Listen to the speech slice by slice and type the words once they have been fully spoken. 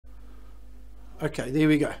Okay, there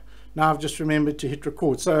we go. Now I've just remembered to hit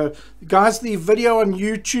record. So guys, the video on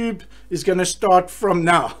YouTube is going to start from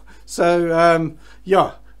now. So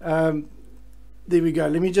yeah, there we go.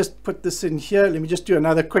 Let me just put this in here. Let me just do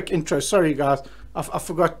another quick intro. Sorry guys, I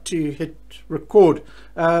forgot to hit record.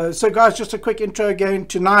 So guys, just a quick intro again.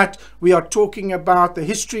 Tonight we are talking about the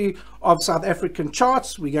history of South African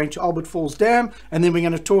charts. We're going to Albert Falls Dam, and then we're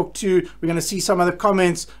going to see some of the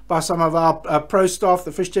comments by some of our pro staff, the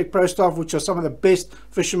FishTec pro staff, which are some of the best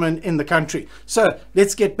fishermen in the country. So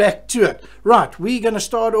let's get back to it. Right, we're going to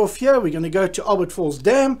start off here. We're going to go to Albert Falls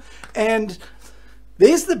Dam, and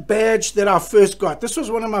there's the badge that I first got. This was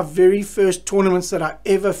one of my very first tournaments that I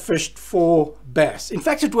ever fished for bass. In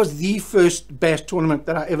fact, it was the first bass tournament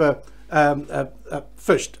that I ever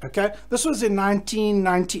fished. Okay, this was in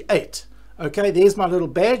 1998. Okay, there's my little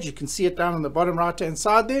badge. You can see it down on the bottom right hand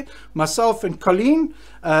side there. Myself and Colleen,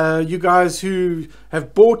 you guys who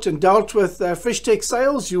have bought and dealt with FishTec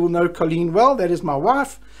sales, you will know Colleen well. That is my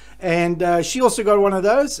wife. And she also got one of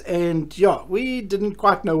those, and yeah, we didn't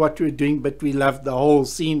quite know what we were doing, but we loved the whole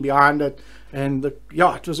scene behind it, and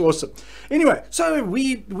yeah, it was awesome. Anyway, so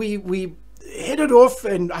we headed off,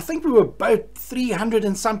 and I think we were boat 300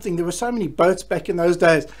 and something. There were so many boats back in those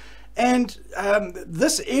days, and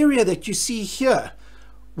this area that you see here,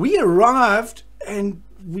 we arrived and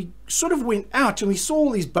we sort of went out, and we saw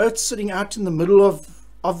all these boats sitting out in the middle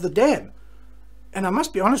of the dam. And I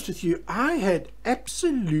must be honest with you, I had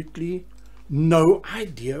absolutely no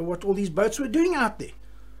idea what all these boats were doing out there.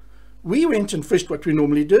 We went and fished what we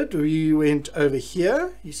normally did. We went over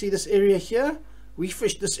here. You see this area here? We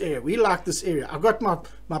fished this area. We liked this area. I got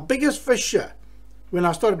my biggest fish here when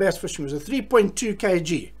I started bass fishing was a 3.2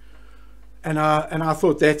 kg. And I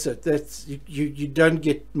thought, that's it. That's you don't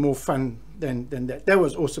get more fun than that. That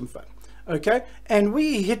was awesome fun. Okay, and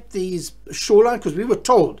we hit these shoreline because we were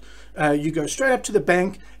told you go straight up to the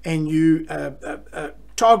bank and you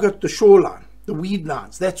target the shoreline, the weed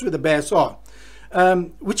lines. That's where the bass are,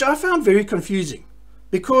 which I found very confusing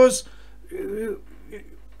because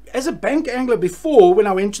as a bank angler before, when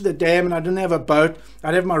I went to the dam and I didn't have a boat,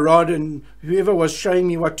 I'd have my rod, and whoever was showing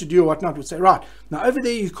me what to do or whatnot would say, right, now over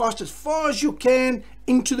there you cast as far as you can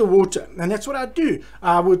into the water. And that's what I'd do.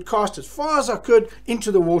 I would cast as far as I could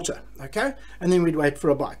into the water, okay? And then we'd wait for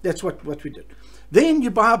a bite. That's what we did. Then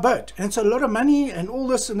you buy a boat, and it's a lot of money and all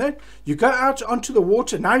this and that. You go out onto the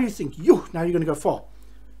water. Now you think, now you're going to go far.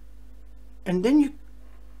 And then you're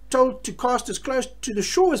told to cast as close to the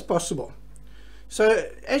shore as possible. So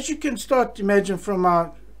as you can start to imagine from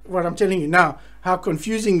what I'm telling you now, how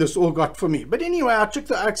confusing this all got for me. But anyway, I took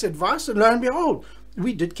the Oak's advice, and lo and behold,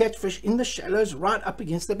 we did catch fish in the shallows right up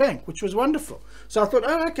against the bank, which was wonderful. So I thought,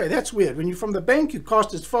 oh, okay, that's weird. When you're from the bank, you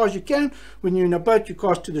cast as far as you can. When you're in a boat, you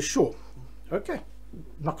cast to the shore. Okay,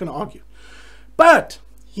 not going to argue. But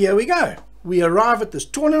here we go. We arrive at this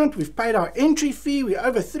tournament. We've paid our entry fee. We're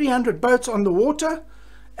over 300 boats on the water.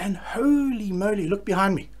 And holy moly, look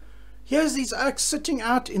behind me. Here's these oaks sitting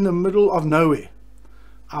out in the middle of nowhere.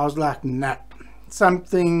 I was like, nah,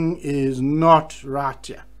 something is not right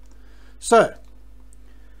here. So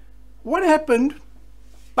what happened?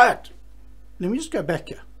 But let me just go back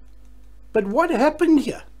here. But what happened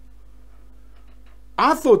here?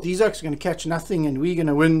 I thought these oaks are going to catch nothing and we're going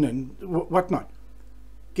to win and whatnot.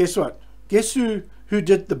 Guess what? Guess who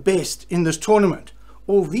did the best in this tournament?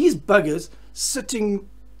 All these buggers sitting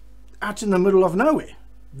out in the middle of nowhere.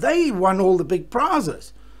 They won all the big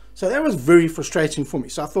prizes. So that was very frustrating for me.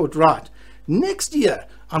 So I thought, right, next year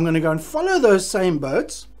I'm going to go and follow those same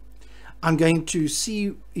boats. I'm going to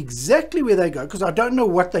see exactly where they go because I don't know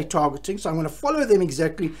what they're targeting. So I'm going to follow them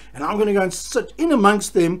exactly, and I'm going to go and sit in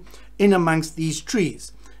amongst them, in amongst these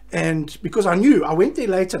trees. And because I knew, I went there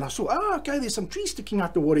later and I saw, oh, okay, there's some trees sticking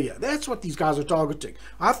out the water here. That's what these guys are targeting.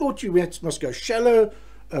 I thought you must go shallow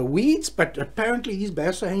weeds, but apparently these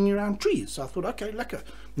bass are hanging around trees. So I thought, okay, lekker.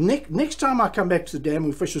 Next time I come back to the dam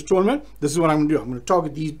and fish this tournament, this is what I'm going to do. I'm going to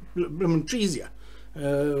target these trees here,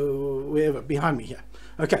 wherever, behind me here.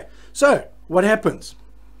 Okay, so what happens?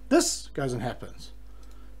 This goes and happens.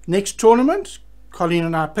 Next tournament, Colleen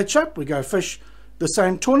and I pitch up. We go fish the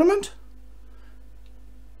same tournament.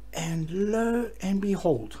 And lo and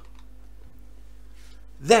behold,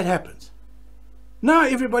 that happens. Now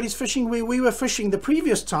everybody's fishing where we were fishing the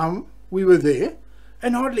previous time we were there,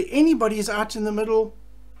 and hardly anybody is out in the middle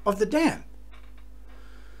of the dam.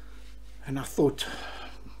 And I thought,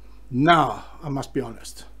 now I must be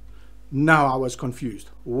honest. Now I was confused.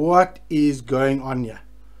 What is going on here?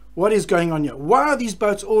 What is going on here? Why are these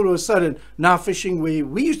boats all of a sudden now fishing where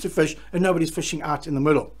we used to fish and nobody's fishing out in the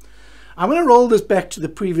middle? I'm going to roll this back to the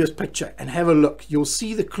previous picture and have a look. You'll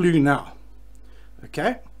see the clue now.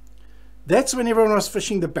 Okay, that's when everyone was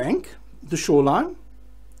fishing the bank, the shoreline.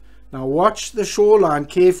 Now watch the shoreline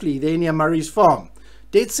carefully there near Murray's Farm.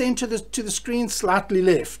 Dead center to the screen, slightly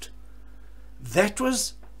left. That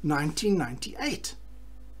was 1998.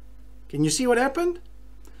 Can you see what happened?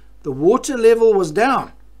 The water level was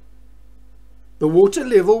down. The water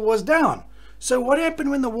level was down. So what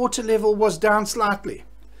happened when the water level was down slightly?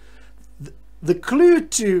 The clue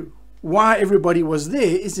to why everybody was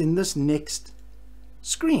there is in this next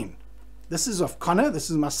screen. This is of Connor. This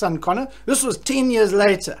is my son Connor. This was 10 years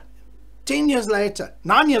later. 10 years later.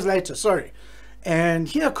 9 years later, sorry. And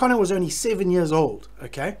here Connor was only 7 years old,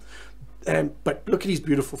 okay? But look at his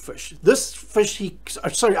beautiful fish. This fish,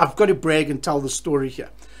 sorry, I've got to brag and tell the story here.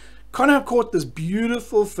 Connor caught this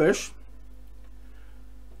beautiful fish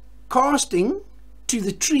casting to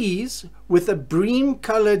the trees with a bream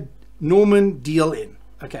colored Norman deal in.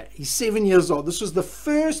 Okay, he's 7 years old. This was the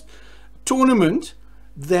first tournament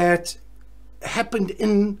that happened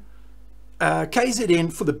in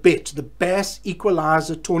KZN for the BET, the Bass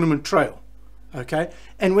Equalizer Tournament Trail. Okay,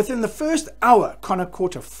 and within the first hour, Connor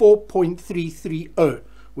caught a 4.330,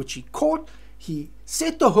 which he caught. He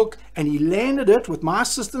set the hook and he landed it with my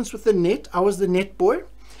assistance with the net. I was the net boy,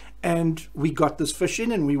 and we got this fish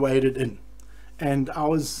in and we weighed it in. And I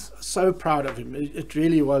was so proud of him. It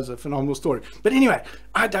really was a phenomenal story. But anyway,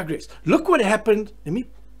 I digress. Look what happened. Let me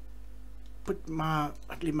put my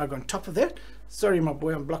mug on top of that. Sorry, my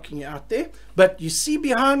boy, I'm blocking you out there. But you see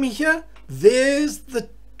behind me here, there's the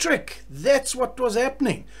trick. That's what was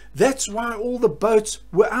happening. That's why all the boats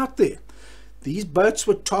were out there. These boats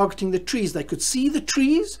were targeting the trees. They could see the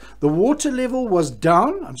trees. The water level was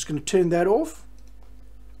down. I'm just going to turn that off.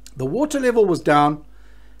 The water level was down.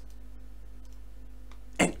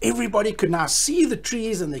 And everybody could now see the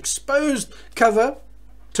trees and the exposed cover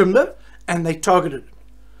timber, and they targeted.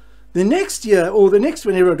 The next year, or the next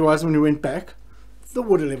whenever it was, when we went back, the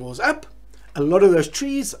water level was up. A lot of those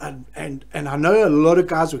trees, and I know a lot of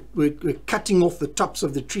guys were cutting off the tops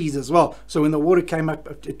of the trees as well. So when the water came up,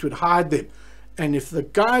 it would hide them. And if the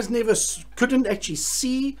guys couldn't actually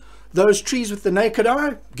see those trees with the naked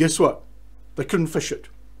eye, guess what? They couldn't fish it.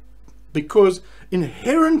 Because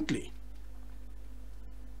inherently,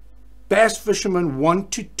 bass fishermen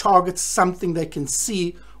want to target something they can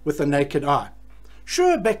see with the naked eye.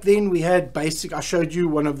 Sure, back then we had basic, I showed you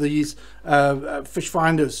one of these fish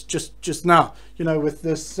finders just now, you know, with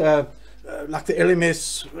this, like the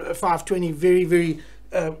LMS 520, very, very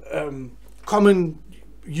common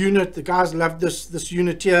unit. The guys loved this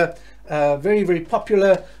unit here, very, very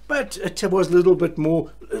popular, but it was a little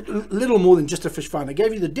more than just a fish finder. It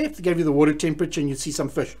gave you the depth, it gave you the water temperature, and you'd see some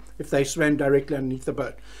fish if they swam directly underneath the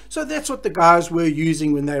boat. So that's what the guys were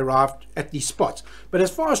using when they arrived at these spots. But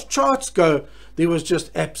as far as charts go, there was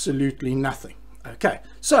just absolutely nothing. Okay,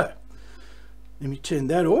 so let me turn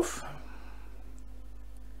that off.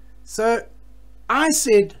 So I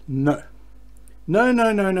said no.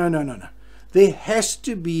 No. There has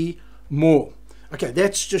to be more. Okay,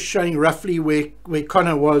 that's just showing roughly where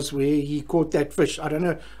Connor was, where he caught that fish. I don't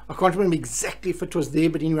know, I can't remember exactly if it was there,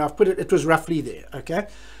 but anyway, I've put it was roughly there. Okay,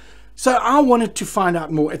 so I wanted to find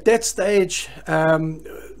out more. At that stage,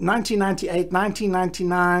 1998,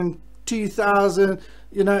 1999, 2000,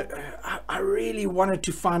 you know, I really wanted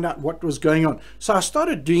to find out what was going on. So I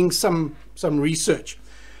started doing some research.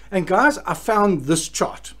 And guys, I found this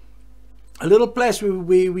chart. A little place where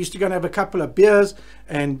we used to go and have a couple of beers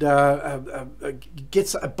and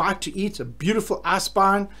get a bite to eat. A beautiful ice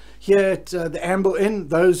barn here at the Amble Inn.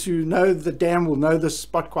 Those who know the dam will know this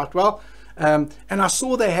spot quite well. And I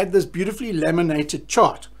saw they had this beautifully laminated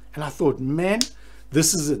chart. And I thought, man,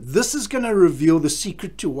 this is it. This is going to reveal the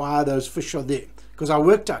secret to why those fish are there. Because I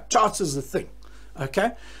worked out charts is the thing.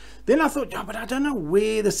 Okay. Then I thought, yeah, but I don't know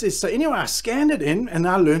where this is. So anyway, I scanned it in and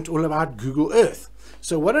I learned all about Google Earth.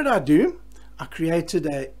 So what did I do? I created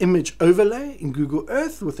an image overlay in Google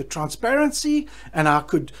Earth with the transparency, and I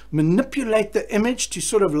could manipulate the image to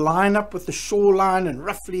sort of line up with the shoreline and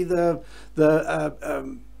roughly the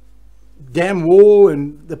dam wall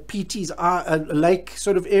and the PT's lake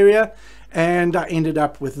sort of area, and I ended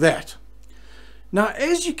up with that. Now,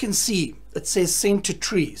 as you can see, it says center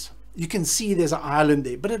trees. You can see there's an island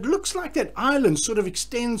there, but it looks like that island sort of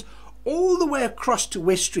extends all the way across to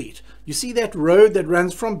West Street. You see that road that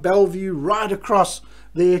runs from Bellevue right across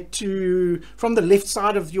there to, from the left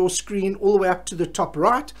side of your screen all the way up to the top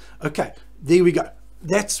right. Okay, there we go.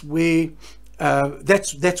 That's where,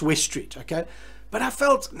 that's West Street, okay? But I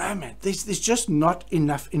felt, no man, there's just not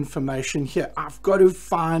enough information here. I've got to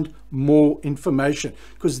find more information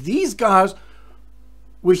because these guys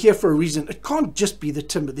we're here for a reason. It can't just be the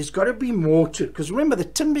timber. There's got to be more to it. Because remember, the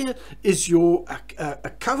timber is your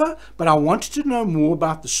a cover, but I wanted to know more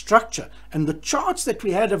about the structure. And the charts that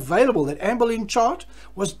we had available, that Amberlin chart,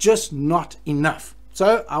 was just not enough.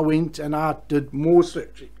 So I went and I did more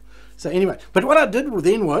searching. So anyway, but what I did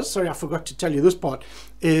then was, sorry, I forgot to tell you this part,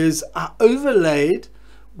 is I overlaid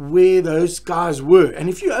where those guys were. And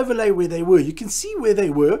if you overlay where they were, you can see where they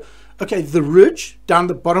were. Okay, the ridge down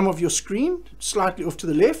the bottom of your screen, slightly off to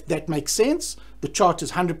the left, that makes sense. The chart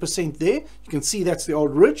is 100% there. You can see that's the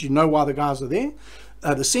old ridge. You know why the guys are there.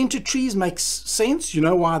 The center trees makes sense. You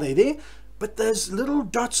know why they're there. But those little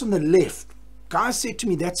dots on the left, guys said to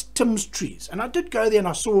me, that's Tim's trees. And I did go there and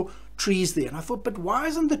I saw trees there. And I thought, but why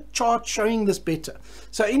isn't the chart showing this better?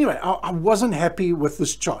 So anyway, I wasn't happy with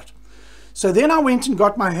this chart. So then I went and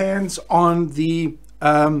got my hands on the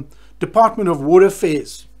Department of Water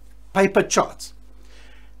Affairs paper charts.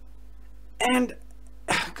 And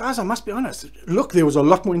guys, I must be honest, look, there was a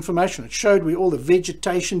lot more information. It showed where all the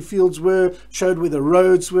vegetation fields were, showed where the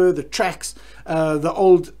roads were, the tracks, the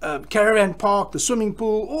old caravan park, the swimming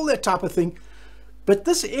pool, all that type of thing. But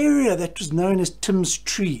this area that was known as Tim's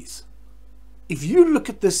trees, if you look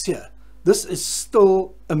at this here, this is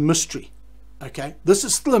still a mystery. Okay, this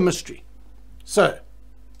is still a mystery. So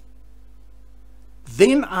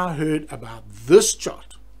then I heard about this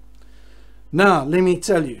chart. Now, let me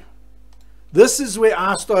tell you, this is where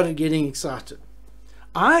I started getting excited.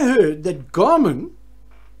 I heard that Garmin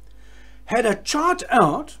had a chart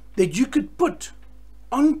out that you could put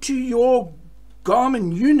onto your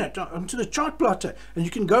Garmin unit, onto the chart plotter, and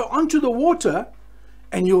you can go onto the water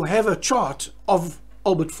and you'll have a chart of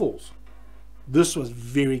Albert Falls. This was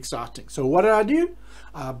very exciting. So what did I do?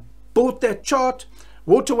 I bought that chart,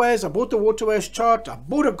 waterways. I bought the waterways chart. I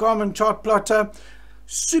bought a Garmin chart plotter.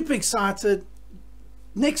 Super excited.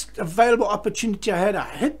 Next available opportunity I had, I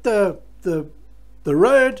hit the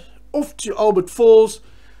road off to Albert Falls,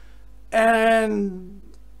 and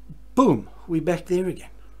boom, we're back there again.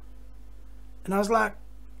 And I was like,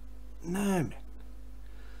 no, man,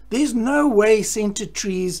 there's no way Center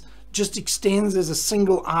Trees just extends as a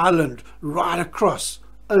single island right across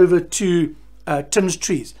over to Tim's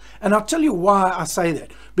Trees. And I'll tell you why I say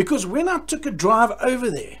that. Because when I took a drive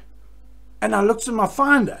over there and I looked at my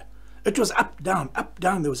finder, it was up, down, up,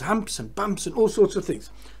 down. There was humps and bumps and all sorts of things.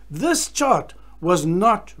 This chart was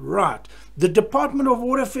not right. The Department of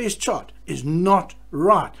Water Affairs chart is not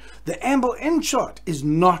right. The Amberlin chart is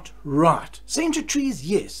not right. Center Trees,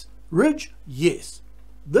 yes. Ridge, yes.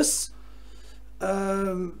 This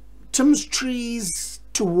Tim's Trees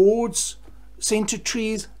towards Center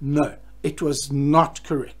Trees, no. It was not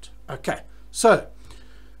correct. Okay, so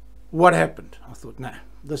what happened? I thought, no,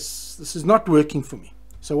 this is not working for me.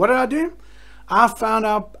 So what did I do? I found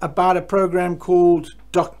out about a program called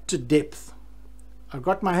Dr. Depth. I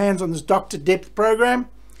got my hands on this Dr. Depth program,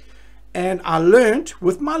 and I learned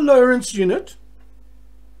with my Lawrence unit.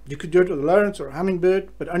 You could do it with a Lawrence or a Hummingbird,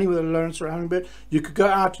 but only with a Lawrence or a Hummingbird. You could go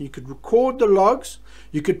out and you could record the logs.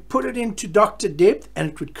 You could put it into Dr. Depth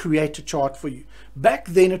and it would create a chart for you. Back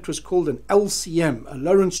then it was called an LCM, a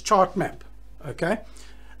Lawrence chart map. Okay,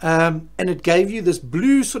 and it gave you this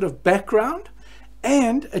blue sort of background,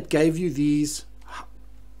 and it gave you these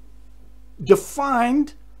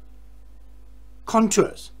defined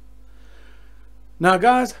contours. Now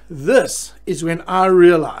guys, this is when I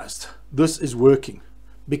realized this is working,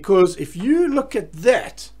 because if you look at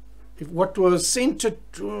that, if what was center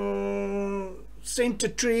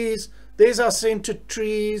trees, there's our center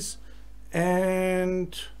trees,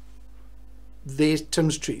 and there's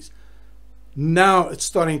Tim's Trees. Now it's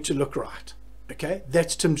starting to look right. Okay,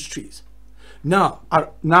 that's Tim's Trees. Now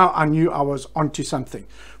I knew I was onto something.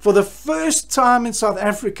 For the first time in South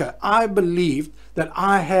Africa, I believed that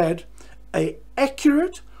I had an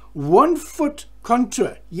accurate 1 foot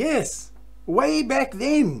contour. Yes, way back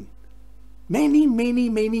then. Many,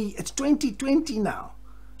 it's 2020 now.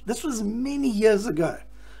 This was many years ago.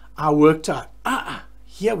 I worked out,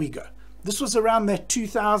 here we go. This was around that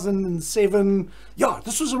 2007. Yeah,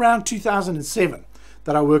 this was around 2007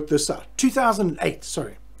 that I worked this out. 2008,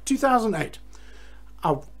 sorry, 2008.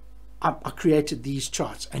 I created these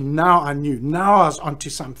charts, and now I knew, now I was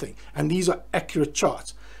onto something, and these are accurate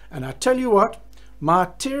charts. And I tell you what, my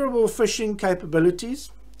terrible fishing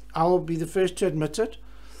capabilities, I will be the first to admit it,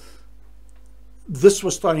 this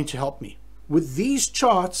was starting to help me with these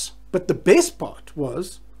charts. But the best part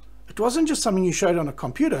was, it wasn't just something you showed on a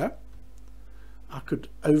computer. I could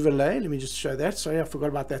overlay, let me just show that. Sorry, I forgot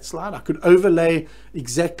about that slide. I could overlay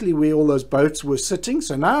exactly where all those boats were sitting.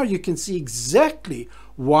 So now you can see exactly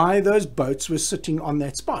why those boats were sitting on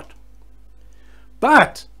that spot.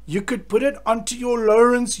 But you could put it onto your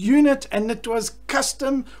Lawrence unit, and it was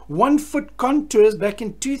custom 1 foot contours back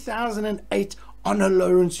in 2008 on a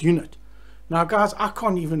Lawrence unit. Now guys, I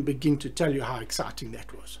can't even begin to tell you how exciting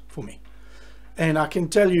that was for me. And I can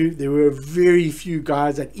tell you there were very few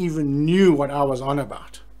guys that even knew what I was on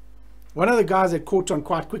about. One of the guys that caught on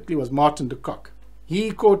quite quickly was Martin de Kock.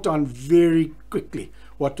 He caught on very quickly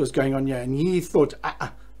what was going on here, and he thought,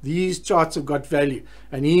 these charts have got value,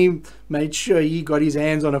 and he made sure he got his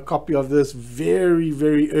hands on a copy of this very,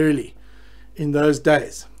 very early in those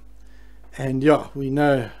days. And yeah, we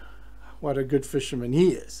know what a good fisherman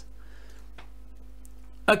he is.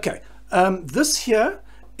 Okay, this here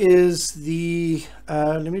is the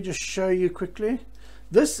let me just show you quickly.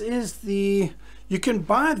 This is the, you can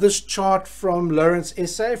buy this chart from Lawrence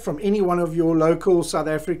SA, from any one of your local South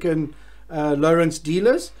African Lawrence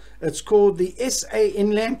dealers. It's called the SA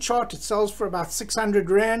Inland chart. It sells for about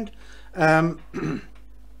 600 Rand.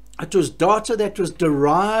 It was data that was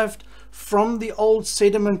derived from the old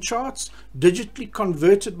sediment charts, digitally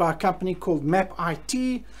converted by a company called Map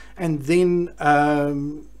IT, and then I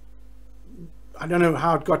don't know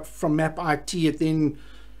how it got from Map IT. It then,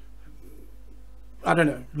 I don't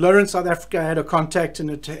know, Lawrence South Africa had a contact,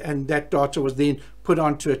 and that data was then put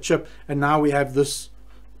onto a chip, and now we have this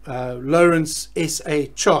Lawrence SA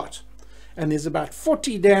chart. And there's about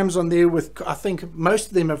 40 dams on there with, I think most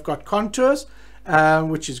of them have got contours,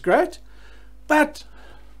 which is great. But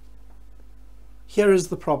here is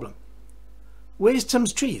the problem. Where's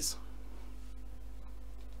Tim's trees?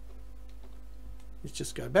 Let's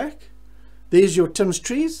just go back. There's your Tim's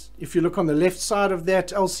trees. If you look on the left side of that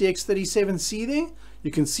LCX37C there,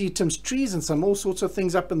 you can see Tim's trees and some all sorts of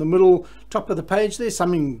things up in the middle top of the page there,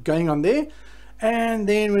 something going on there. And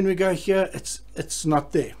then when we go here, it's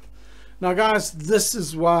not there. Now guys, this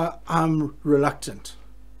is why I'm reluctant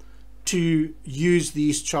to use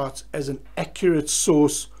these charts as an accurate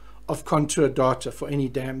source of contour data for any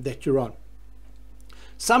dam that you're on.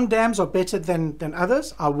 Some dams are better than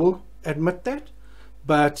others, I will admit that,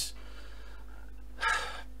 but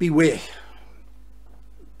beware.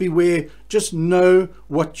 Beware, just know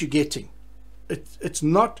what you're getting. It's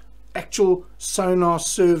not actual sonar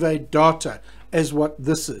survey data as what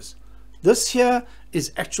this is. This here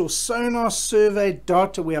is actual sonar survey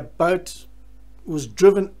data where a boat was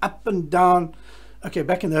driven up and down. Okay,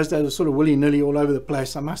 back in those days it was sort of willy-nilly all over the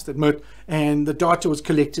place, I must admit, and the data was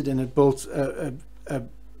collected and it built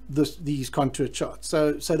these contour charts.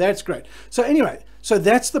 So that's great. So anyway, so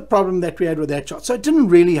that's the problem that we had with that chart. So it didn't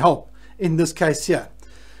really help in this case here.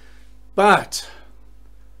 But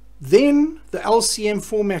then the LCM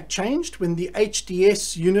format changed when the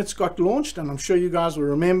HDS units got launched, and I'm sure you guys will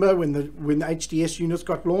remember when the HDS units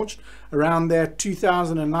got launched around that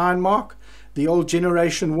 2009 mark, the old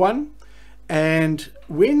generation 1. And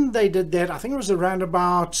when they did that, I think it was around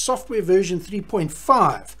about software version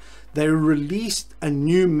 3.5, they released a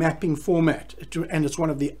new mapping format, and it's one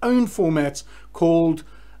of their own formats called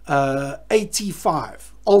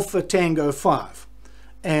AT5, Alpha Tango 5.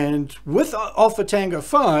 And with Alpha Tango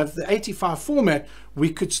 5, the 85 format,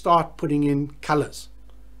 we could start putting in colors.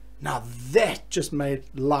 Now that just made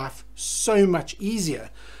life so much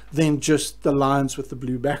easier than just the lines with the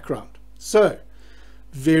blue background. So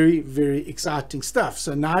very, very exciting stuff.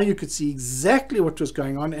 So now you could see exactly what was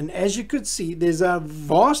going on, and as you could see, there's a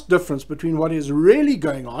vast difference between what is really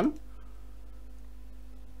going on.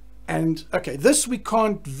 And okay, this we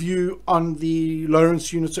can't view on the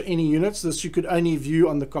Lawrence units or any units. This you could only view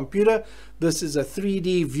on the computer. This is a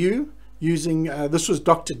 3D view using, this was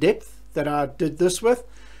Dr. Depth that I did this with.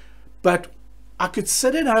 But I could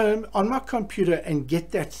sit at home on my computer and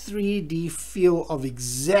get that 3D feel of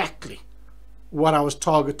exactly what I was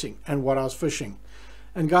targeting and what I was fishing.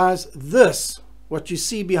 And guys, this, what you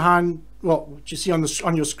see behind, well, what you see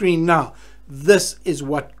on your screen now, this is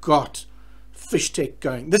what got FishTec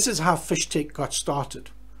going. This is how FishTec got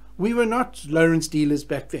started. We were not Lawrence dealers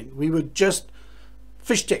back then. We were just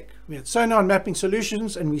FishTec. We had sonar and mapping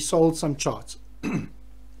solutions, and we sold some charts.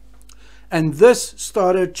 And this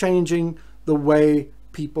started changing the way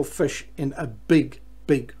people fish in a big,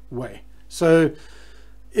 big way. So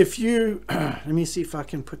if you, let me see if I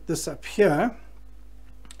can put this up here.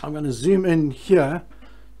 I'm going to zoom in here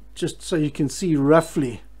just so you can see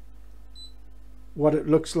roughly what it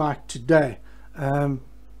looks like today. Oh,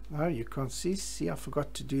 you can't see, I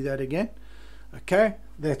forgot to do that again. Okay,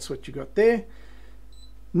 that's what you got there.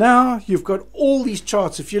 Now you've got all these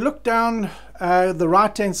charts. If you look down the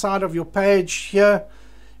right hand side of your page here,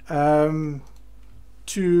 to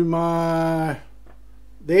my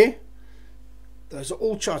there, Those are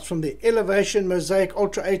all charts from the elevation, mosaic,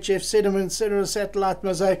 ultra HF, sediment, satellite,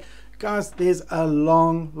 mosaic. Guys, there's a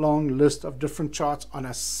long list of different charts on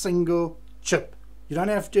a single chip. You don't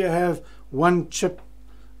have to have one chip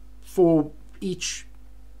for each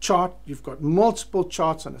chart. You've got multiple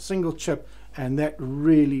charts on a single chip, and that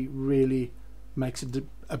really makes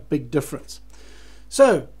a big difference.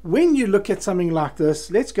 So when you look at something like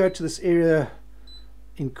this, let's go to this area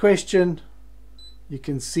in question. You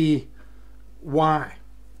can see why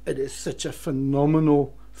it is such a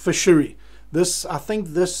phenomenal fishery. This, I think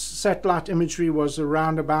this satellite imagery was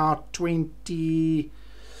around about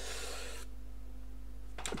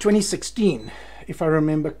 2016, if I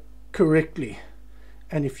remember correctly.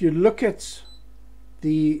 And if you look at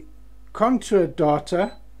the contour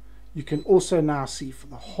data, you can also now see for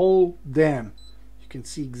the whole dam, you can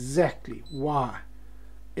see exactly why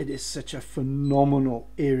it is such a phenomenal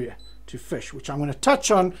area to fish, which I'm going to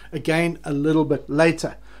touch on again a little bit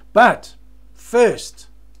later. But first,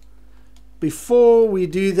 before we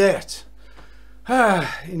do that,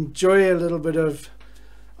 enjoy a little bit of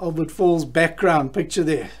Albert Falls background picture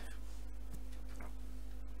there.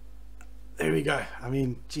 There we go. I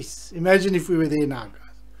mean, geez, imagine if we were there now, guys.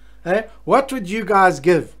 Hey, what would you guys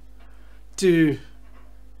give to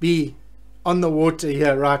be on the water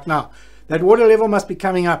here right now? That water level must be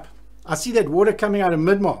coming up. I see that water coming out of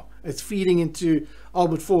Midmar. It's feeding into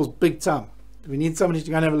Albert Falls big time. We need somebody to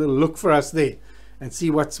go and have a little look for us there and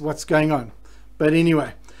see what's going on. But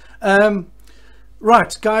anyway,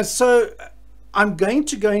 right, guys, so I'm going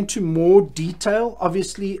to go into more detail,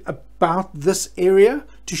 obviously, about this area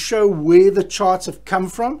to show where the charts have come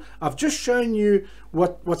from. I've just shown you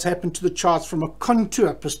what's happened to the charts from a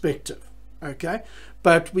contour perspective, okay?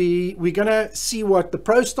 But we're going to see what the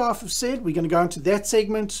pro staff have said. We're going to go into that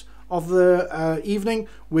segment of the evening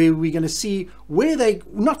where we're going to see where they,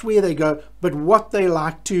 not where they go, but what they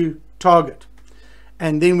like to target.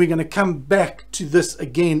 And then we're going to come back to this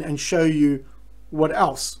again and show you what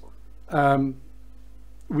else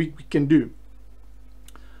we can do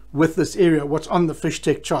with this area, what's on the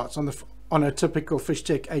FishTec charts, on a typical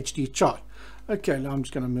FishTec HD chart. Okay, now I'm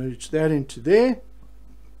just going to merge that into there.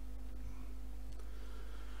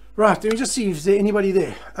 Right, let me just see if there's anybody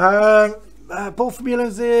there. Paul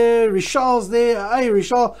Vermeulen's there, Richel's there. Hey,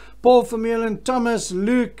 Richel, Paul Vermeulen, Thomas,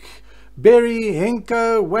 Luke, Barry,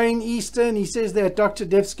 Henko, Wayne Easton. He says that Dr.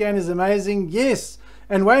 Depth Scan is amazing. Yes,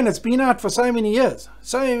 and Wayne, it's been out for so many years.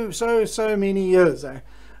 So many years.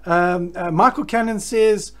 Michael Cannon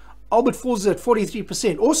says Albert Falls is at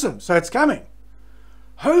 43%. Awesome, so it's coming.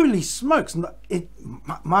 Holy smokes.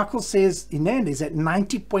 Michael says Inand is at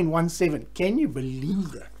 90.17. Can you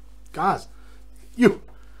believe that? Guys,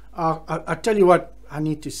 I tell you what, I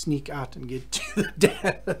need to sneak out and get to the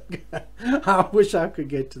dam. I wish I could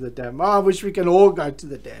get to the dam. I wish we can all go to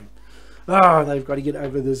the dam. Oh, they've got to get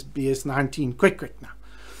over this BS19 quick now.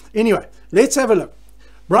 Anyway, let's have a look.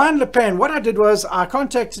 Brian Lepan, what I did was I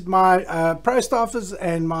contacted my pro staffers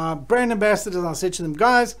and my brand ambassadors, and I said to them,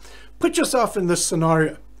 guys, put yourself in this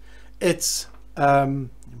scenario. It's, let me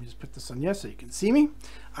just put this on here so you can see me.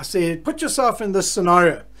 I said, put yourself in this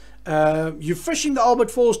scenario. You're fishing the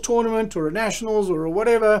Albert Falls tournament or a nationals or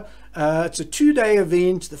whatever. It's a 2-day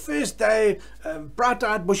event. The first day,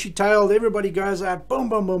 bright-eyed, bushy-tailed, everybody goes out, boom,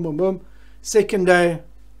 boom, boom, boom, boom. Second day,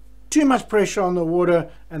 too much pressure on the water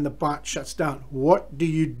and the bite shuts down. What do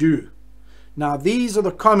you do? Now, these are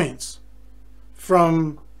the comments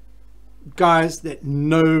from guys that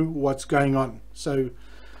know what's going on. So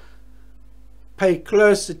pay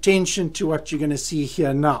close attention to what you're going to see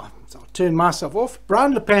here now. So I'll turn myself off.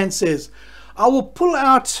 Brian Lepan says, I will pull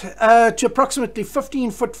out to approximately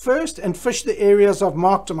 15 foot first and fish the areas I've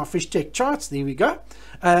marked on my FishTec charts. There we go.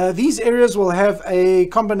 These areas will have a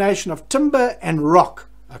combination of timber and rock.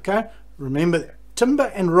 Okay, remember that, timber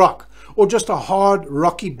and rock, or just a hard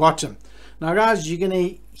rocky bottom. Now guys, you're going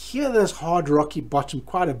to hear this hard rocky bottom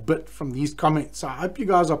quite a bit from these comments, so I hope you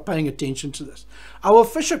guys are paying attention to this. I will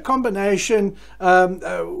fish a combination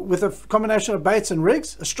with a combination of baits and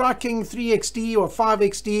rigs, a striking 3XD or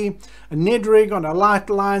 5XD, a Ned rig on a light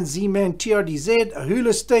line Z-Man TRDZ, a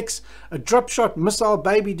hula sticks, a drop shot missile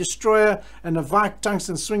baby destroyer, and a Vike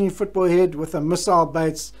tungsten swinging football head with a missile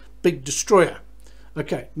baits big destroyer.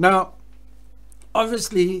 Okay, now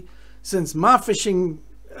obviously since my fishing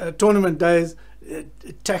tournament days,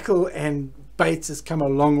 tackle and baits has come a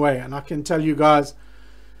long way, and I can tell you guys,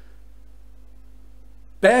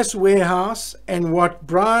 Bass Warehouse and what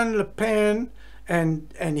Brian Lepan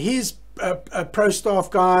and his pro staff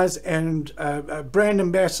guys and brand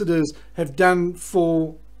ambassadors have done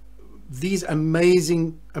for these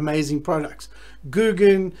amazing products.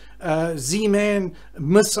 Guggen, Z-Man,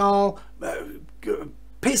 Missile,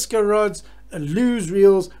 Pesca rods, Lose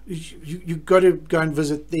reels. You've got to go and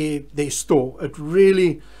visit their store. It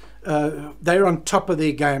really, they're on top of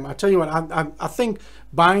their game. I tell you what, I think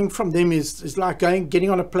buying from them is like getting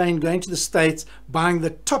on a plane, going to the States, buying the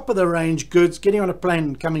top of the range goods, getting on a plane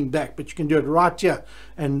and coming back. But you can do it right here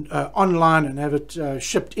and online and have it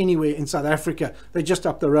shipped anywhere in South Africa. They're just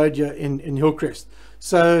up the road here in Hillcrest.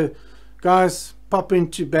 So guys, pop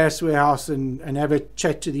into Bass Warehouse and have a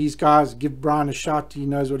chat to these guys. Give Brian a shout. He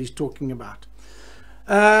knows what he's talking about.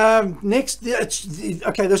 Next,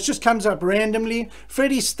 okay, this just comes up randomly.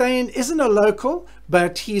 Freddie Stain isn't a local,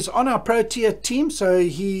 but he's on our Protea team, so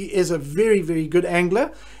he is a very good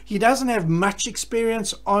angler. He doesn't have much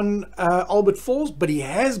experience on Albert Falls, but he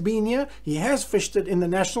has been here. He has fished it in the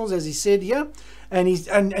Nationals, as he said here. And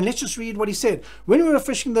let's just read what he said. When we were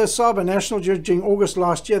fishing the Saba National during August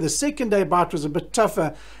last year, the second day bite was a bit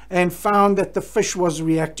tougher and found that the fish was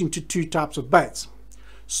reacting to two types of baits.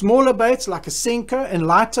 Smaller baits like a Senko and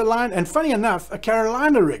lighter line, and funny enough, a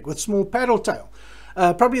Carolina rig with small paddle tail.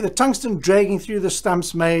 Probably the tungsten dragging through the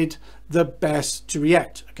stumps made the bass to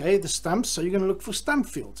react. Okay, the stumps, so you're going to look for stump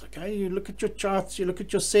fields. Okay, you look at your charts, you look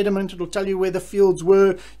at your sediment, it'll tell you where the fields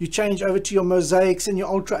were. You change over to your mosaics and your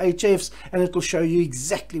ultra HFs, and it'll show you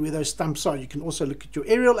exactly where those stumps are. You can also look at your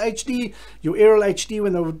aerial HD. Your aerial HD,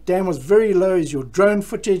 when the dam was very low, is your drone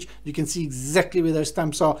footage. You can see exactly where those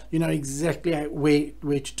stumps are. You know exactly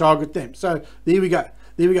where to target them. So there we go.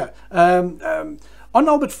 On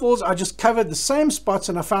Albert Falls, I just covered the same spots,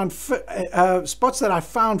 and I found spots that I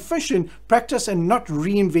found fish in practice and not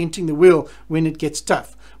reinventing the wheel when it gets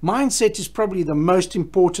tough. Mindset is probably the most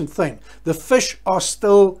important thing. The fish are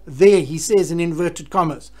still there, he says in inverted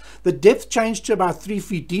commas. The depth changed to about 3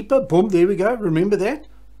 feet deeper. Boom, there we go. Remember that?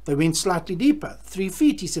 They went slightly deeper. 3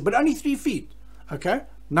 feet, he said, but only 3 feet. Okay,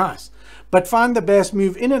 nice. But find the bass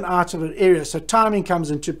move in and out of an area, so timing comes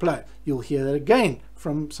into play. You'll hear that again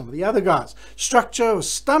from some of the other guys. Structure of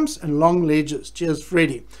stumps and long ledges. Cheers,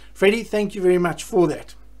 Freddie. Freddie, thank you very much for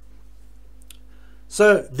that.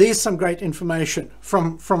 So there's some great information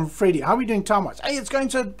from Freddie. How are we doing time-wise? Hey, it's going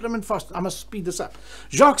so blooming fast. I must speed this up.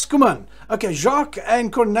 Jacques Kuman. Okay, Jacques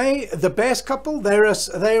and Cornet, the bass couple, they're a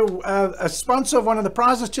sponsor of one of the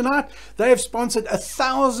prizes tonight. They have sponsored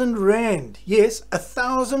 1,000 Rand. Yes,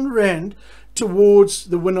 1,000 Rand towards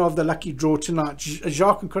the winner of the lucky draw tonight.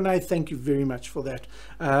 Jacques and Cornet, thank you very much for that.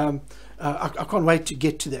 I can't wait to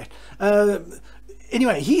get to that.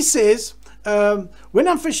 Anyway, he says, when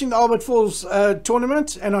I'm fishing the Albert Falls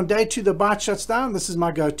tournament and on day 2 the bite shuts down, this is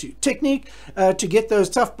my go-to technique to get those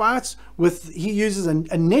tough bites. He uses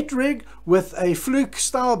a net rig with a fluke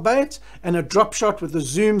style bait and a drop shot with a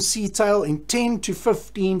zoom sea tail in 10 to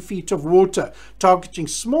 15 feet of water, targeting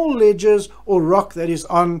small ledges or rock that is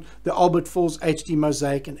on the Albert Falls HD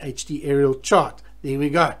mosaic and HD aerial chart. There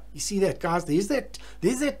we go. You see that, guys? There's that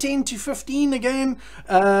 10 to 15 again.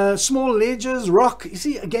 Small ledges, rock. You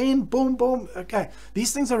see, again, boom, boom. Okay,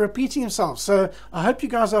 these things are repeating themselves. So I hope you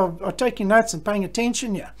guys are taking notes and paying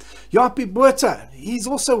attention here. Yapi Buerta, he's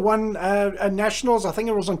also won nationals. I think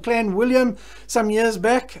it was on Clan William some years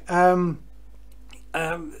back.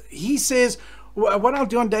 He says, what I'll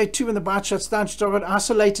do on day 2 when the bite shuts down to talk about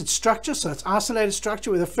isolated structure. So it's isolated structure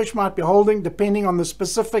where the fish might be holding depending on the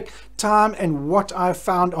specific time and what I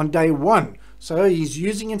found on day 1. So he's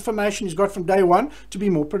using information he's got from day 1 to be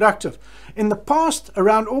more productive. In the past,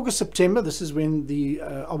 around August, September, this is when the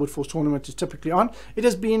Albert Falls tournament is typically on, it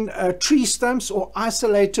has been tree stumps or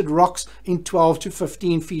isolated rocks in 12 to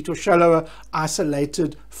 15 feet or shallower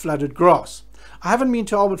isolated flooded grass. I haven't been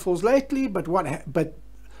to Albert Falls lately, but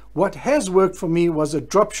what has worked for me was a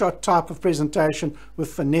drop shot type of presentation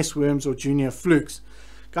with finesse worms or junior flukes.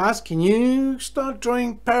 Guys, can you start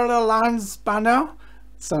drawing parallel lines by now?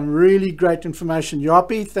 Some really great information.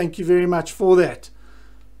 Yapi, thank you very much for that.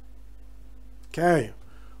 Okay,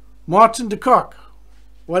 Martin de Kock,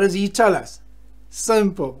 what does he tell us?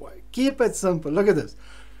 Simple, boy. Keep it simple. Look at this.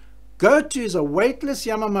 Go-to is a weightless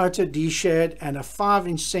Yamamoto D-shad and a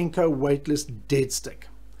 5-inch Senko weightless dead stick.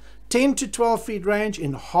 10 to 12 feet range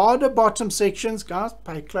in harder bottom sections. Guys,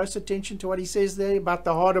 pay close attention to what he says there about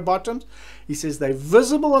the harder bottoms. He says they're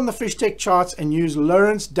visible on the FishTec charts and use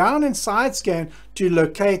Lawrence down and side scan to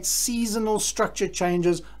locate seasonal structure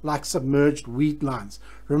changes like submerged weed lines.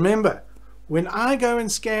 Remember, when I go and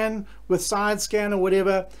scan with side scan or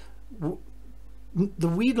whatever, the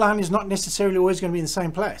weed line is not necessarily always going to be in the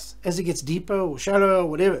same place. As it gets deeper or shallower or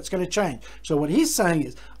whatever, it's going to change. So what he's saying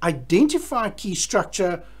is identify key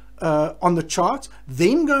structure on the chart,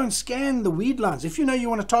 then go and scan the weed lines. If you know you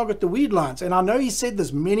want to target the weed lines, and I know he said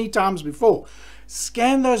this many times before,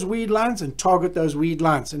 scan those weed lines and target those weed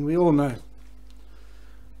lines. And we all know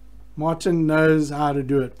Martin knows how to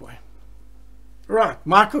do it, boy. Right,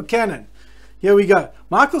 Michael Cannon. Here we go.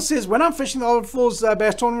 Michael says, when I'm fishing the Albert Falls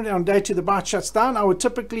Bass Tournament on day 2 the bite shuts down, I would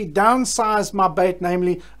typically downsize my bait,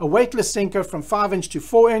 namely a weightless sinker from 5-inch to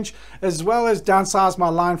 4-inch, as well as downsize my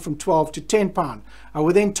line from 12 to 10 pound. I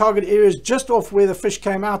would then target areas just off where the fish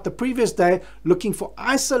came out the previous day, looking for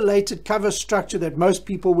isolated cover structure that most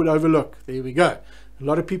people would overlook. There we go. A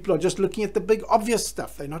lot of people are just looking at the big obvious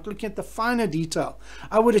stuff. They're not looking at the finer detail.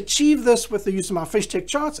 I would achieve this with the use of my FishTec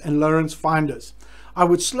charts and Lawrence finders. I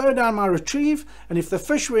would slow down my retrieve, and if the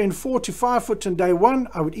fish were in 4 to 5 foot on day 1,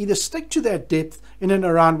 I would either stick to that depth in and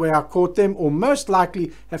around where I caught them, or most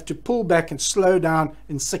likely have to pull back and slow down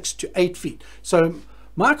in 6 to 8 feet. So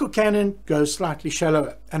Michael Cannon goes slightly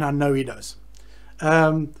shallower, and I know he does.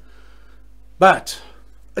 But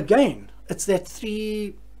again, it's that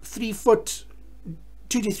 2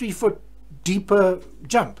 to 3 foot deeper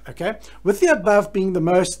jump. Okay, with the above being the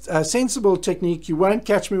most sensible technique, you won't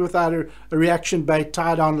catch me without a reaction bait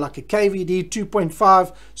tied on like a KVD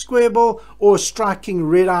 2.5 square ball or a striking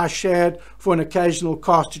red eye shad for an occasional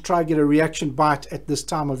cast to try to get a reaction bite at this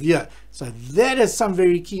time of year. So that is some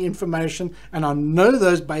very key information, and I know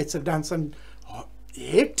those baits have done some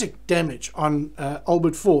hectic damage on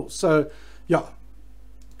Albert Falls. So yeah,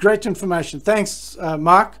 great information. Thanks,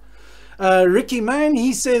 Mark. Ricky Main,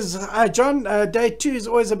 he says, John, day 2 is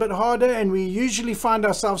always a bit harder, and we usually find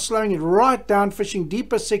ourselves slowing it right down, fishing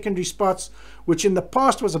deeper secondary spots, which in the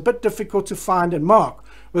past was a bit difficult to find and mark.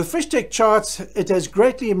 With FishTec charts, it has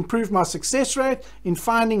greatly improved my success rate in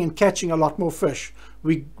finding and catching a lot more fish.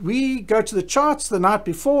 We go to the charts the night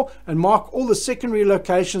before and mark all the secondary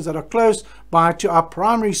locations that are close by to our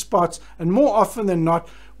primary spots, and more often than not,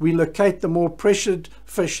 we locate the more pressured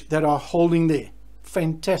fish that are holding there.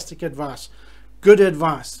 Fantastic advice, good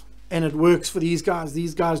advice, and it works for these guys.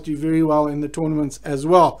 These guys do very well in the tournaments as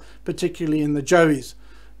well, particularly in the Joeys.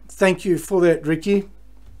 Thank you for that, Ricky.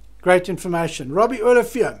 Great information. Robbie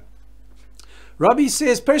Olivier. Robbie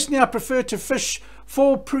says, personally, I prefer to fish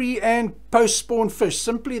for pre and post spawn fish.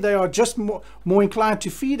 Simply, they are just more inclined to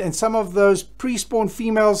feed, and some of those pre-spawn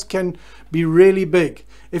females can be really big.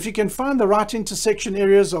 If you can find the right intersection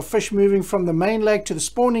areas of fish moving from the main lake to the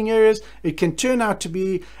spawning areas, it can turn out to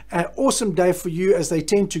be an awesome day for you, as they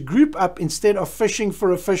tend to group up instead of fishing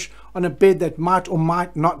for a fish on a bed that might or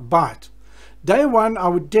might not bite. Day 1, I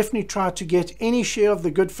would definitely try to get any share of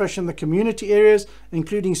the good fish in the community areas,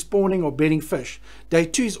 including spawning or bedding fish. Day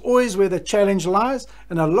 2 is always where the challenge lies,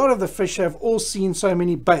 and a lot of the fish have all seen so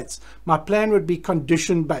many baits. My plan would be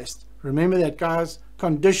condition based. Remember that, guys,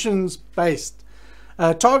 conditions based.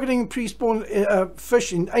 Targeting pre-spawn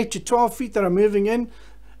fish in 8 to 12 feet that are moving in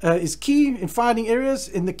is key in finding areas,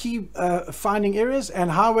 and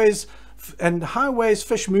highways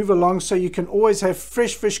fish move along, so you can always have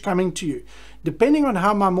fresh fish coming to you. Depending on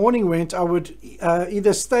how my morning went, I would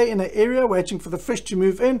either stay in an area waiting for the fish to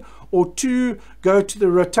move in, or 2, go to the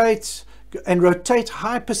rotate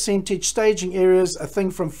high percentage staging areas, a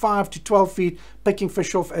thing from 5 to 12 feet, picking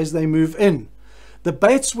fish off as they move in. The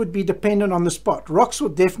baits would be dependent on the spot. Rocks will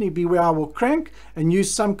definitely be where I will crank and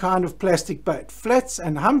use some kind of plastic bait. Flats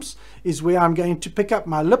and humps is where I'm going to pick up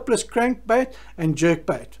my lipless crankbait and jerk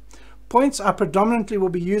bait. Points, I predominantly will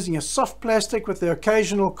be using a soft plastic with the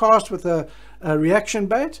occasional cast with a reaction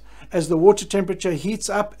bait. As the water temperature heats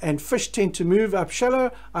up and fish tend to move up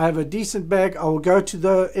shallow, I have a decent bag. I will go to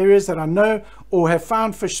the areas that I know or have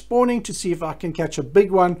found fish spawning to see if I can catch a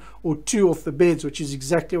big one or 2 off the beds, which is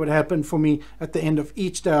exactly what happened for me at the end of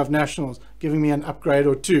each day of nationals, giving me an upgrade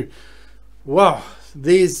or 2. Wow,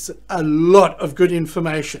 there's a lot of good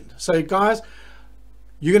information. So guys,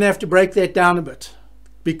 you're going to have to break that down a bit,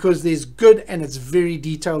 because there's good and it's very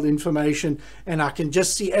detailed information, and I can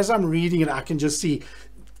just see, as I'm reading it, I can just see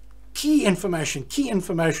key information,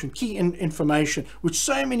 which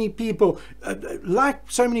so many people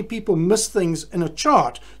so many people miss things in a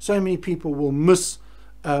chart. So many people will miss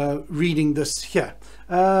reading this here.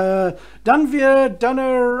 Danvir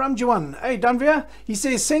Danaramjuan. Hey Danvir, he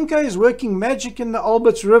says Senko is working magic in the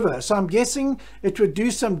Alberts River, so I'm guessing it would do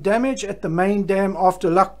some damage at the main dam after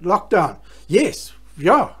lockdown. Yes,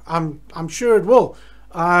 yeah, I'm sure it will.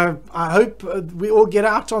 I hope we all get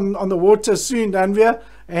out on the water soon, Danvir,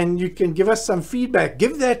 and you can give us some feedback.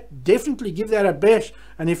 Definitely give that a bash,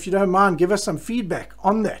 and if you don't mind, give us some feedback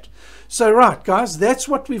on that. So right, guys, that's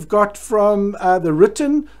what we've got from the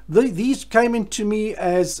written. These came into me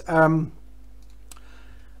as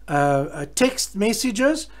text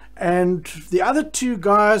messages, and the other two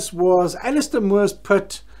guys was Alistair Moore's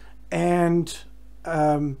Pit and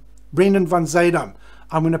Brendan van Zydam.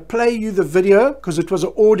 I'm going to play you the video because it was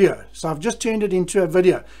an audio, so I've just turned it into a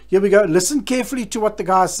video. Here we go. Listen carefully to what the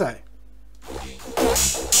guys say.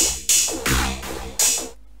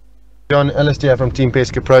 John, Alistair from Team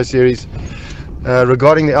Pesca Pro Series.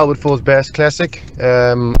 Regarding the Albert Falls Bass Classic,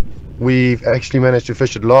 we've actually managed to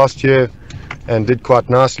fish it last year and did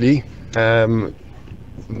quite nicely.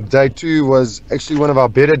 Day 2 was actually one of our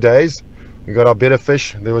better days. We got our better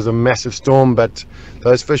fish. There was a massive storm, but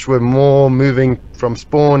those fish were more moving from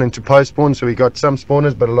spawn into post spawn, so we got some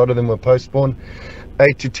spawners, but a lot of them were post spawn.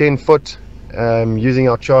 8 to 10 foot. Using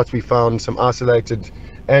our charts, we found some isolated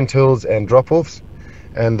anthills and drop offs,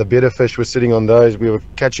 and the better fish were sitting on those. We were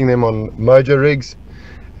catching them on mojo rigs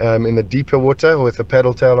in the deeper water with a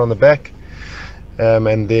paddle tail on the back.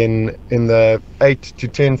 And then in the 8 to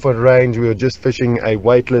 10 foot range, we were just fishing a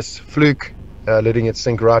weightless fluke, letting it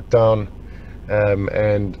sink right down,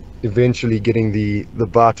 and eventually getting the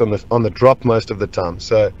bite on the drop most of the time.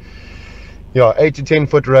 So yeah, 8 to 10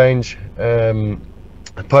 foot range,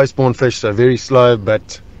 post spawn fish, so very slow,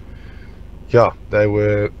 but yeah, they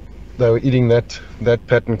were eating that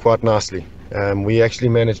pattern quite nicely. We actually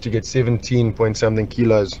managed to get 17 point something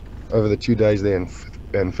kilos over the 2 days there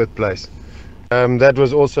in fifth place. That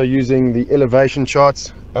was also using the elevation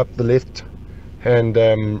charts up the left hand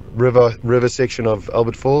river section of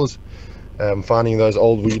Albert Falls, finding those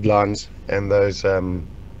old weed lines and those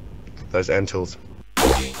anthills.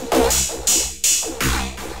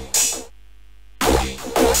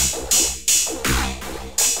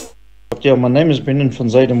 Yeah, my name is Brendan van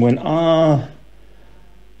Zydam. When I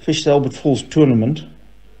fish the Albert Falls tournament,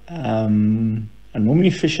 I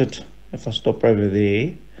normally fish it, if I stop over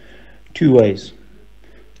there, 2 ways.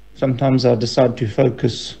 Sometimes I decide to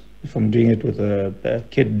focus, if I'm doing it with a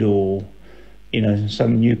kid or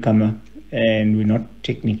some newcomer, and we're not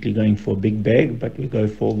technically going for a big bag, but we go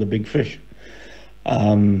for all the big fish.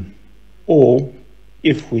 Or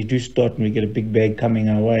if we do start and we get a big bag coming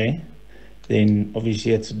our way, then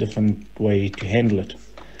obviously it's a different way to handle it.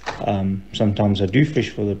 Sometimes I do fish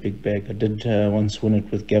for the big bag. I did once win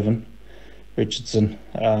it with Gavin Richardson.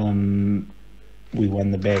 We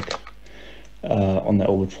won the bag on the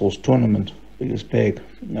Albert Falls tournament, biggest bag.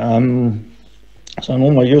 So in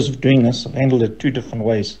all my years of doing this, I've handled it 2 different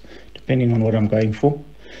ways, depending on what I'm going for.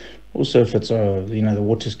 Also, if it's the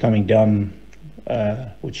water's coming down,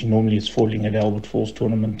 which normally it's falling at Albert Falls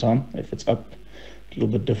tournament time. If it's up, a little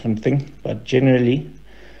bit different thing, but generally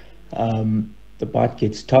the bite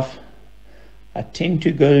gets tough. I tend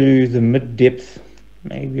to go the mid depth,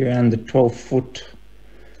 maybe around the 12 foot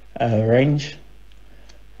range,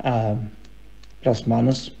 plus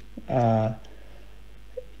minus.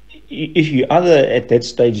 If you're either at that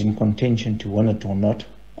stage in contention to win it or not,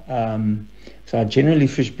 so I generally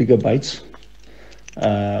fish bigger baits.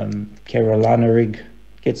 Carolina rig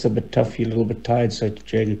gets a bit tough, you're a little bit tired, so to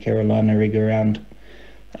drag a Carolina rig around.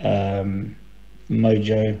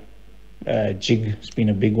 Mojo, jig has been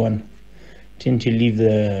a big one. Tend to leave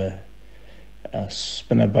the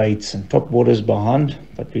spinner baits and top waters behind,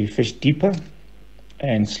 but we fish deeper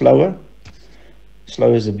and slower.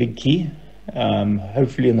 Slow is a big key.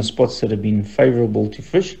 Hopefully in the spots that have been favorable to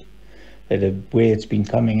fish, where it's been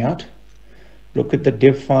coming out. Look at the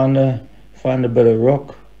depth finder, find a bit of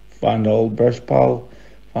rock, find an old brush pile,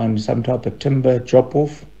 find some type of timber drop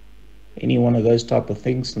off, any one of those type of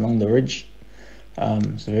things along the ridge.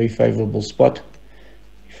 It's a very favorable spot.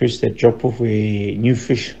 Fish that drop off where new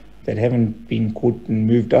fish that haven't been caught and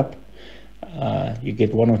moved up, you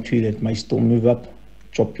get 1 or 2 that may still move up.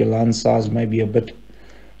 Drop your line size maybe a bit,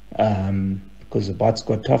 because the bites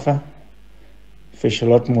got tougher. Fish a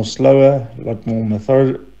lot more slower, a lot more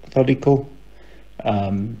methodical.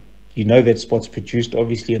 You know that spot's produced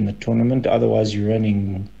obviously in the tournament, otherwise you're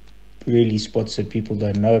running really spots that people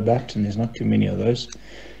don't know about, and there's not too many of those.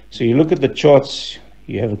 So you look at the charts,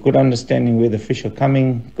 you have a good understanding where the fish are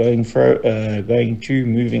coming, going to,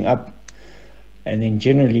 moving up, and then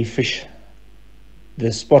generally fish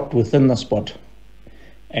the spot within the spot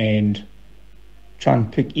and try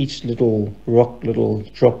and pick each little rock, little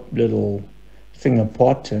drop, little thing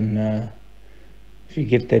apart. And if you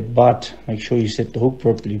get that bite, make sure you set the hook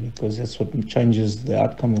properly, because that's what changes the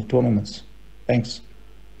outcome of tournaments. Thanks.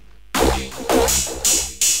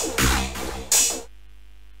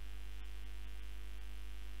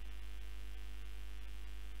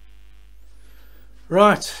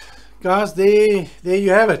 Right, guys, there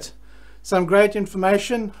you have it. Some great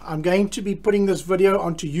information. I'm going to be putting this video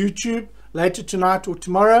onto YouTube later tonight or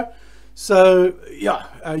tomorrow. So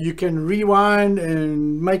yeah, you can rewind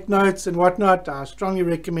and make notes and whatnot. I strongly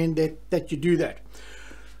recommend that you do that.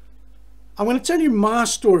 I'm going to tell you my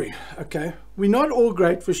story. Okay, we're not all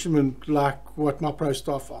great fishermen like what my pro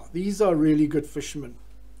staff are. These are really good fishermen.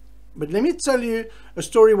 But let me tell you a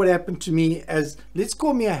story what happened to me as, let's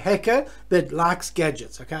call me a hacker that likes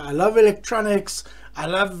gadgets. Okay, I love electronics. I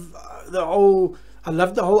love the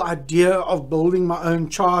whole idea of building my own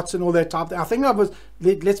charts and all that type of thing. I think I was,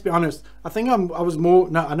 let's be honest, I think I was more,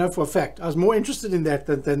 no, I know for a fact, I was more interested in that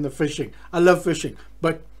than the fishing. I love fishing,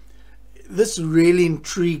 but this really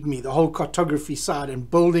intrigued me, the whole cartography side and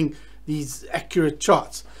building these accurate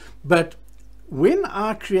charts. But when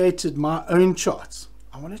I created my own charts,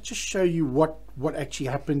 I want to just show you what actually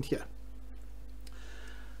happened here.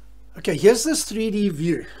 Okay, here's this 3D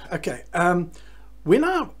view. Okay, when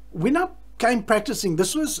I came practicing,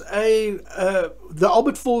 this was the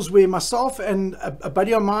Albert Falls where myself and a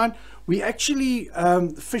buddy of mine, we actually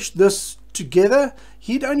fished this together.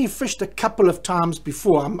 He'd only fished a couple of times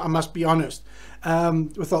before, I must be honest,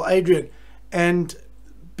 with old Adrian. And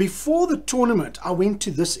before the tournament, I went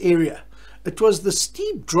to this area. It was the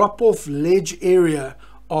steep drop-off ledge area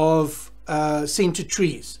of center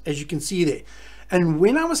trees, as you can see there. And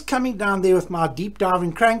when I was coming down there with my deep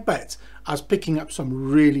diving crankbaits, I was picking up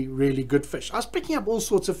some really, really good fish. I was picking up all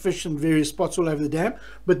sorts of fish in various spots all over the dam.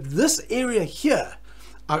 But this area here,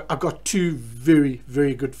 I got two very,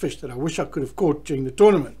 very good fish that I wish I could have caught during the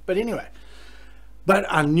tournament. But anyway, but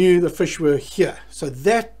I knew the fish were here. So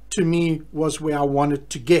that to me was where I wanted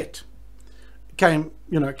to get. Come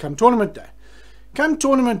tournament day. Come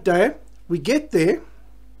tournament day, we get there,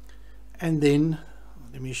 and then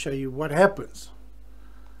let me show you what happens.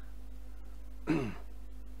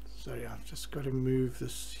 Sorry, I've just got to move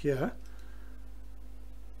this here.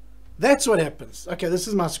 That's what happens. Okay, this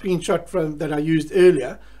is my screenshot from that I used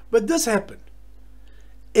earlier, but this happened.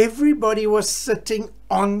 Everybody was sitting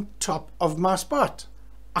on top of my spot.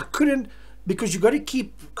 I couldn't, because you got to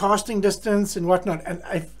keep casting distance and whatnot, and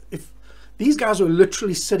if these guys were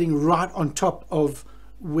literally sitting right on top of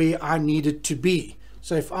where I needed to be.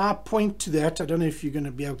 So if I point to that, I don't know if you're going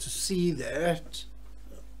to be able to see that.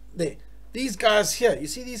 There. These guys here, you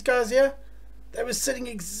see these guys here? They were sitting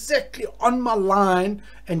exactly on my line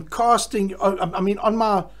and casting, on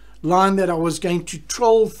my line that I was going to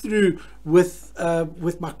troll through with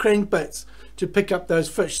my crankbaits to pick up those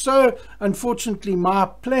fish. So unfortunately, my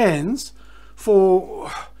plans for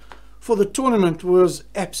the tournament was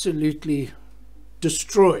absolutely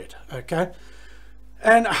destroyed. Okay,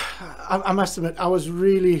 and I must admit I was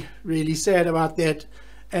really, really sad about that.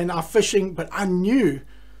 And our fishing, but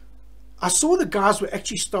I saw the guys were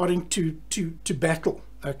actually starting to battle.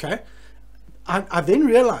 Okay, I then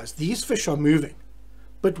realized these fish are moving,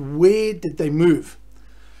 but where did they move?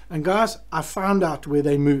 And guys, I found out where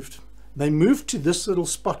they moved. They moved to this little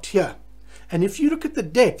spot here. And if you look at the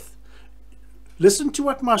depth, listen to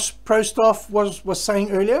what my pro staff was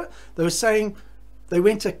saying earlier. They were saying they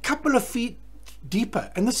went a couple of feet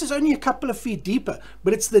deeper, and this is only a couple of feet deeper,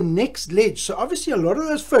 but it's the next ledge. So obviously a lot of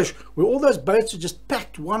those fish, where all those boats are just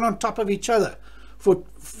packed one on top of each other for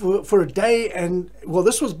a day. And well,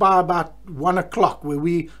 this was by about 1 o'clock where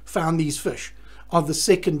we found these fish of the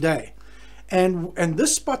second day. And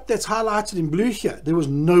this spot that's highlighted in blue here, there was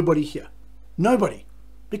nobody here. Nobody.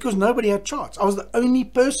 Because nobody had charts. I was the only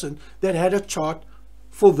person that had a chart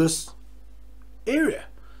for this area.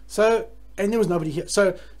 So, and there was nobody here.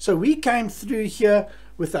 So we came through here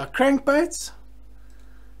with our crankbaits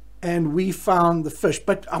and we found the fish.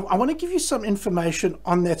 But I want to give you some information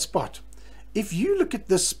on that spot. If you look at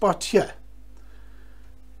this spot here,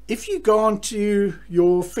 if you go onto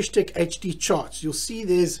your FishTec HD charts, you'll see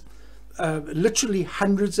there's literally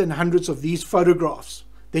hundreds and hundreds of these photographs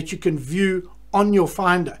that you can view on your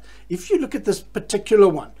finder. If you look at this particular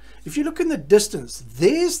one, if you look in the distance,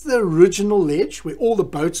 there's the original ledge where all the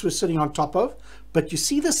boats were sitting on top of, but you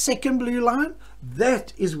see the second blue line?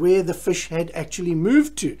 That is where the fish had actually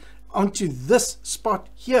moved to, onto this spot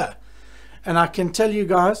here. And I can tell you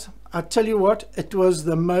guys, I tell you what, it was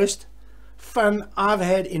the most fun I've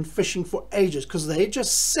had in fishing for ages, because they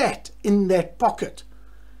just sat in that pocket.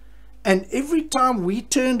 And every time we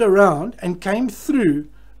turned around and came through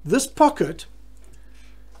this pocket,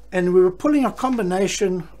 and we were pulling a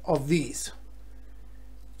combination of these.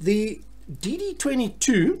 The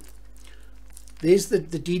DD22, there's the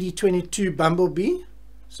DD22 Bumblebee.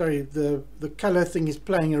 Sorry, the color thing is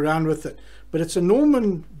playing around with it. But it's a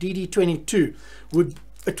Norman DD22.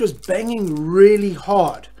 It was banging really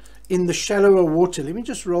hard in the shallower water. Let me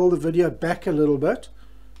just roll the video back a little bit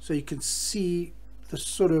so you can see the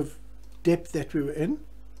sort of depth that we were in.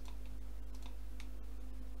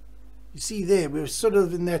 You see there, we're sort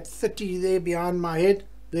of in that 30 there behind my head,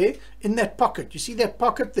 there, in that pocket. You see that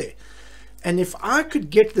pocket there? And if I could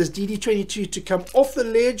get this DD22 to come off the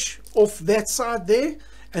ledge, off that side there,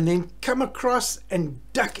 and then come across and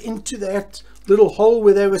duck into that little hole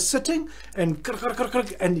where they were sitting, and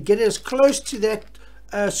get as close to that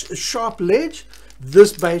sharp ledge,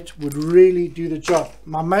 this bait would really do the job.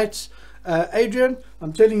 My mates, Adrian,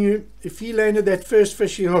 I'm telling you, if he landed that first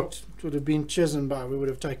fish he hooked, it would have been Chisholm Bar. We would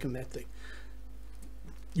have taken that thing.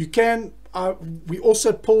 You can, we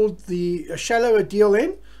also pulled the shallower deal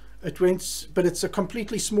in. It went, but it's a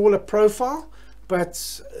completely smaller profile.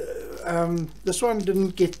 But this one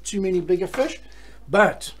didn't get too many bigger fish,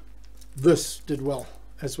 but this did well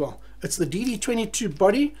as well. It's the DD22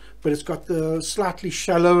 body, but it's got the slightly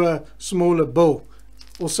shallower, smaller bill.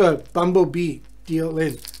 Also, Bumblebee deal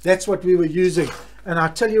in. That's what we were using. And I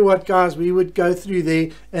tell you what, guys, we would go through there,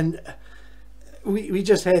 and we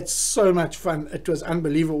just had so much fun. It was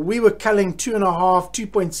unbelievable. We were culling 2.5,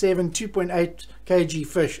 2.7, 2.8 kg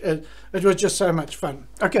fish. It was just so much fun.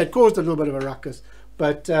 Okay, it caused a little bit of a ruckus,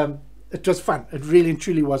 but it was fun. It really and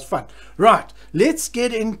truly was fun. Right, let's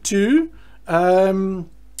get into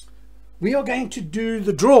we are going to do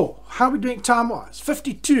the draw. How are we doing time wise?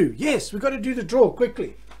 52. Yes, we've got to do the draw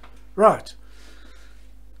quickly. Right,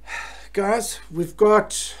 guys, we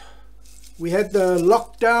had the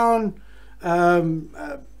lockdown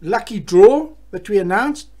lucky draw that we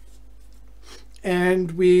announced,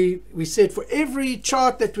 and we said for every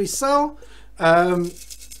chart that we sell,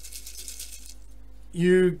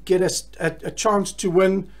 you get a chance to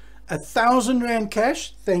win R1,000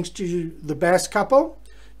 cash thanks to the Bass couple.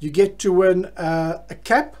 You get to win a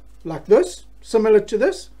cap like this, similar to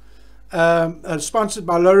this, sponsored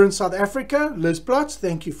by Lawrence South Africa, Liz Plots,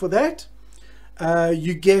 thank you for that.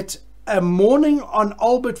 You get a morning on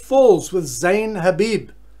Albert Falls with Zain Habib.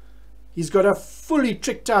 He's got a fully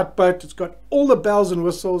tricked out boat. It's got all the bells and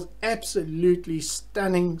whistles. Absolutely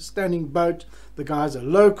stunning boat. The guy's a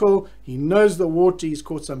local. He knows the water. He's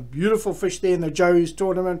caught some beautiful fish there in the Joey's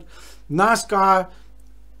tournament. Nice guy,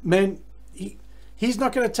 man. He's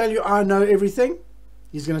not going to tell you I know everything.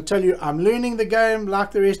 He's going to tell you I'm learning the game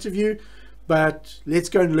like the rest of you, but let's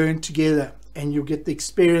go and learn together, and you'll get the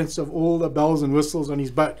experience of all the bells and whistles on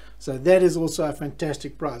his boat. So that is also a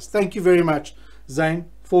fantastic prize. Thank you very much, Zane,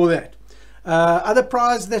 for that. Other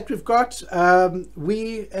prize that we've got,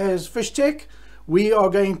 we as FishTec, we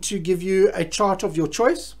are going to give you a chart of your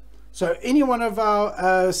choice. So any one of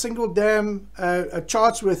our single dam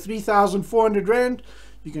charts worth 3,400 Rand,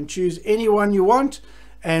 you can choose any one you want,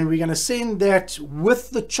 and we're going to send that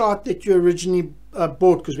with the chart that you originally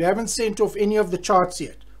bought, because we haven't sent off any of the charts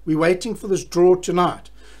yet. We're waiting for this draw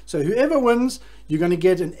tonight. So whoever wins, you're going to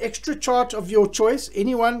get an extra chart of your choice,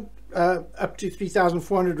 anyone up to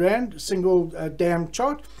 3,400 Rand, single dam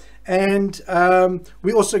chart. And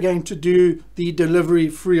we're also going to do the delivery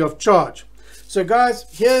free of charge. So guys,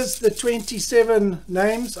 here's the 27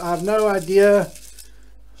 names. I have no idea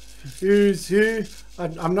who's who.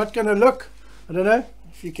 I'm not going to look. I don't know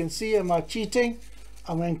if you can see. Am I cheating?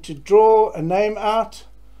 I'm going to draw a name out.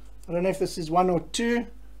 I don't know if this is 1 or 2.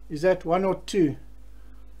 Is that 1 or 2?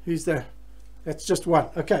 Who's there? That's just 1.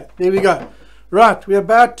 Okay, there we go. Right, we're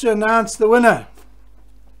about to announce the winner.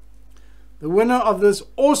 The winner of this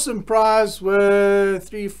awesome prize worth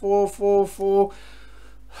 3, 4, 4, 4,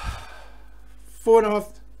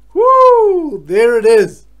 4.5. Woo! There it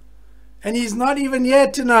is. And he's not even here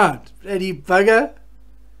tonight. Bloody bugger.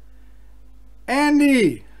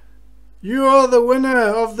 Andy, you are the winner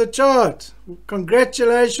of the chart.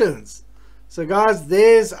 Congratulations. So guys,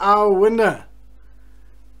 there's our winner.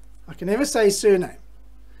 I can never say his surname.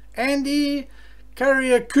 Andy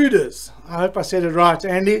Kariakudas. I hope I said it right,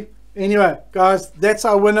 Andy. Anyway, guys, that's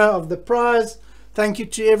our winner of the prize. Thank you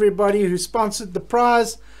to everybody who sponsored the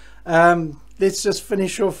prize. Let's just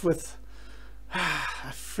finish off with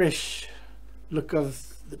a fresh look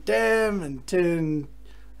of the dam and turn.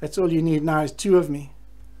 That's all you need now is 2 of me.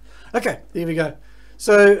 Okay, there we go.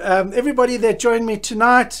 So everybody that joined me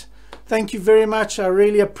tonight, thank you very much. I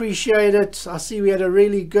really appreciate it. I see we had a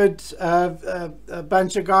really good a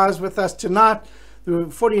bunch of guys with us tonight. There were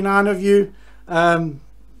 49 of you.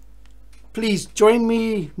 Please join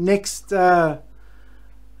me next. When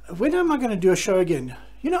am I going to do a show again?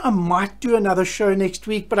 You know, I might do another show next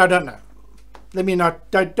week, but I don't know. Let me not.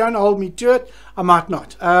 Don't hold me to it. I might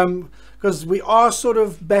not. Because we are sort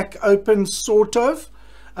of back open, sort of.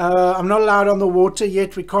 I'm not allowed on the water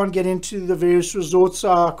yet. We can't get into the various resorts,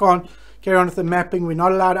 so I can't carry on with the mapping. We're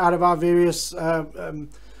not allowed out of our various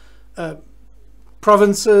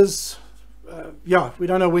provinces. Yeah, we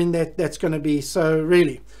don't know when that's going to be. So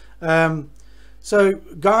really, So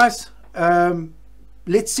guys,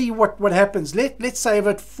 let's see what happens. Let's save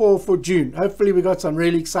it for June. Hopefully we got some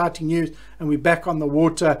really exciting news and we're back on the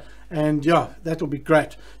water, and yeah, that'll be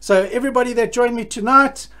great. So everybody that joined me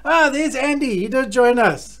tonight, there's Andy, he did join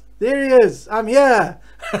us. There he is, I'm here.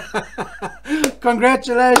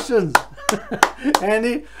 Congratulations.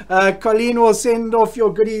 Andy, Colleen will send off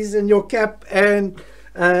your goodies and your cap, and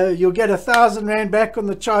you'll get 1,000 Rand back on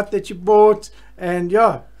the chart that you bought. And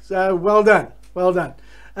yeah, so well done, well done.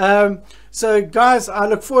 So guys, I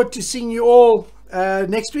look forward to seeing you all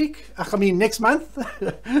next week, I mean next month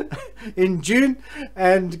in June.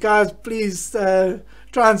 And guys, please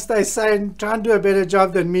try and stay sane, try and do a better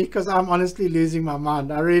job than me, because I'm honestly losing my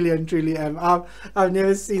mind. I really and truly am. I've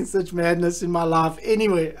never seen such madness in my life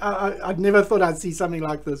anyway. I never thought I'd see something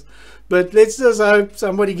like this, but let's just hope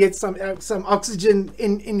somebody gets some oxygen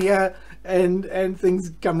in here and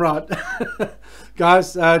things come right.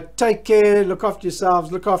 Guys, take care, look after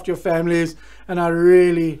yourselves, look after your families, and I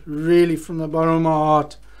really, really from the bottom of my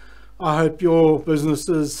heart, I hope your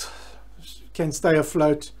businesses can stay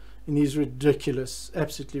afloat in these ridiculous,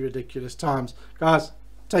 absolutely ridiculous times. Guys,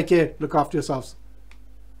 take care, look after yourselves.